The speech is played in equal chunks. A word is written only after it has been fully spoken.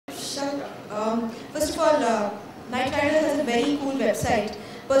Shah. First of all, Knight Riders has a very cool website.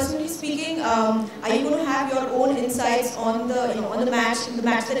 Personally speaking, are you going to have your own insights on the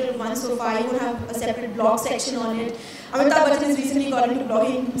match that you've won so far? Are you going to have a separate blog section on it? Amitabh Bachchan has recently got into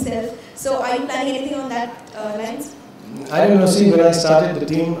blogging himself. So are you planning anything on that lines? I don't know, see, when I started the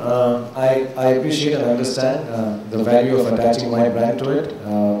team, I appreciate and understand the value of attaching my brand to it.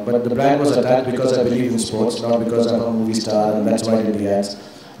 But the brand was attached because I believe in sports, not because I'm a movie star and that's why I did the ads.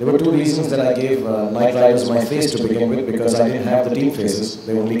 There were two reasons that I gave Knight Riders my face to begin with, because I didn't have the team faces.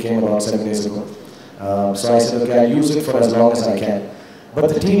 They only came about 7 days ago. So I said, okay, I'll use it for as long as I can. But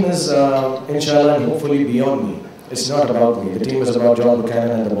the team is, inshallah, and hopefully beyond me. It's not about me. The team is about John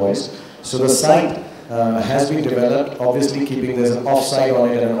Buchanan and the boys. So the site has been developed, obviously keeping there's an offside on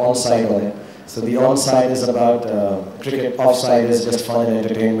it and an onside on it. So the onside is about cricket, offside is just fun and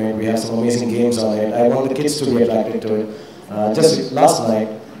entertainment. We have some amazing games on it. I want the kids to be attracted to it. Just last night,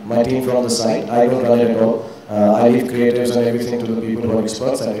 my team from the site, I don't run it at all. I leave creatives and everything to the people who are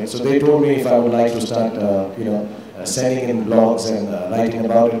experts at it. So they told me if I would like to start, sending in blogs and writing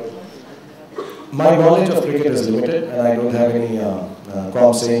about it. My knowledge of cricket is limited, and I don't have any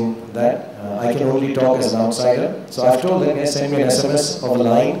qualm saying that. I can only talk as an outsider. So I've told them, yes, send me an SMS of a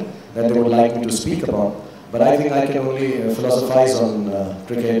line that they would like me to speak about. But I think I can only philosophize on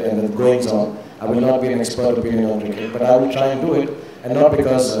cricket and the goings on. I will not be an expert opinion on cricket, but I will try and do it, and not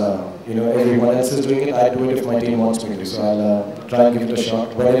because everyone else is doing it. I do it if my team wants me to. So I'll try and give it a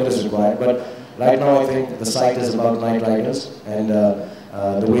shot whenever it is required. But right now, I think the site is about Knight Riders and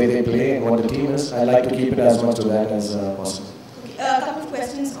the way they play and what the team is. I like to keep it as much of that as possible. A couple of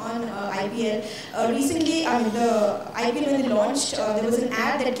questions on IPL. Recently, the IPL when they launched, there was an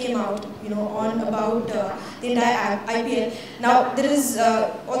ad that came out, on about the entire IPL. Now there is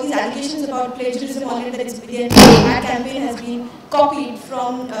all these allegations about plagiarism on it, that the ad campaign has been copied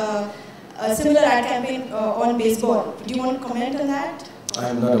from a similar ad campaign on baseball. Do you want to comment on that? I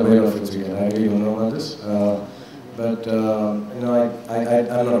am not aware of it yet. I really don't know about this. But I'm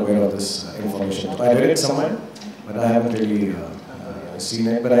not aware of this information. I read it somewhere, but I haven't really seen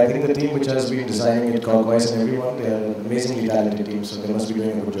it. But I think the team which has been designing it, Kolkata and everyone, they are an amazingly talented team, so they must be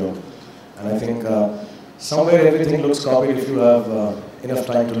doing a good job. And I think somewhere everything looks copied if you have enough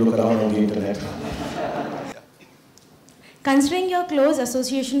time to look around on the internet. Considering your close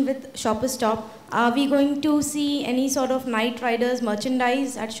association with Shoppers Stop, are we going to see any sort of Knight Riders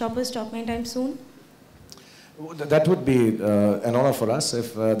merchandise at Shoppers Stop anytime soon? That would be an honor for us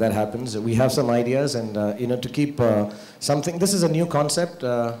if that happens. We have some ideas, and to keep something. This is a new concept.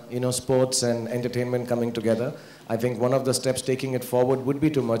 Sports and entertainment coming together. I think one of the steps taking it forward would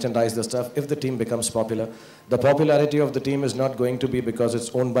be to merchandise the stuff if the team becomes popular. The popularity of the team is not going to be because it's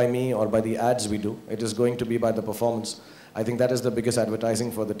owned by me or by the ads we do. It is going to be by the performance. I think that is the biggest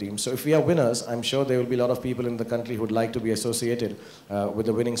advertising for the team. So if we are winners, I'm sure there will be a lot of people in the country who would like to be associated with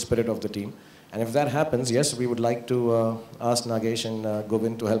the winning spirit of the team. And if that happens, yes, we would like to ask Nagesh and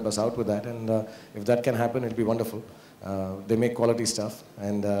Govind to help us out with that. And if that can happen, it'll be wonderful. They make quality stuff,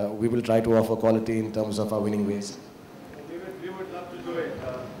 and we will try to offer quality in terms of our winning ways. We would love to do it.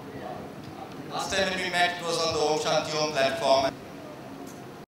 Last time when we met, it was on the Om Shanti Om platform.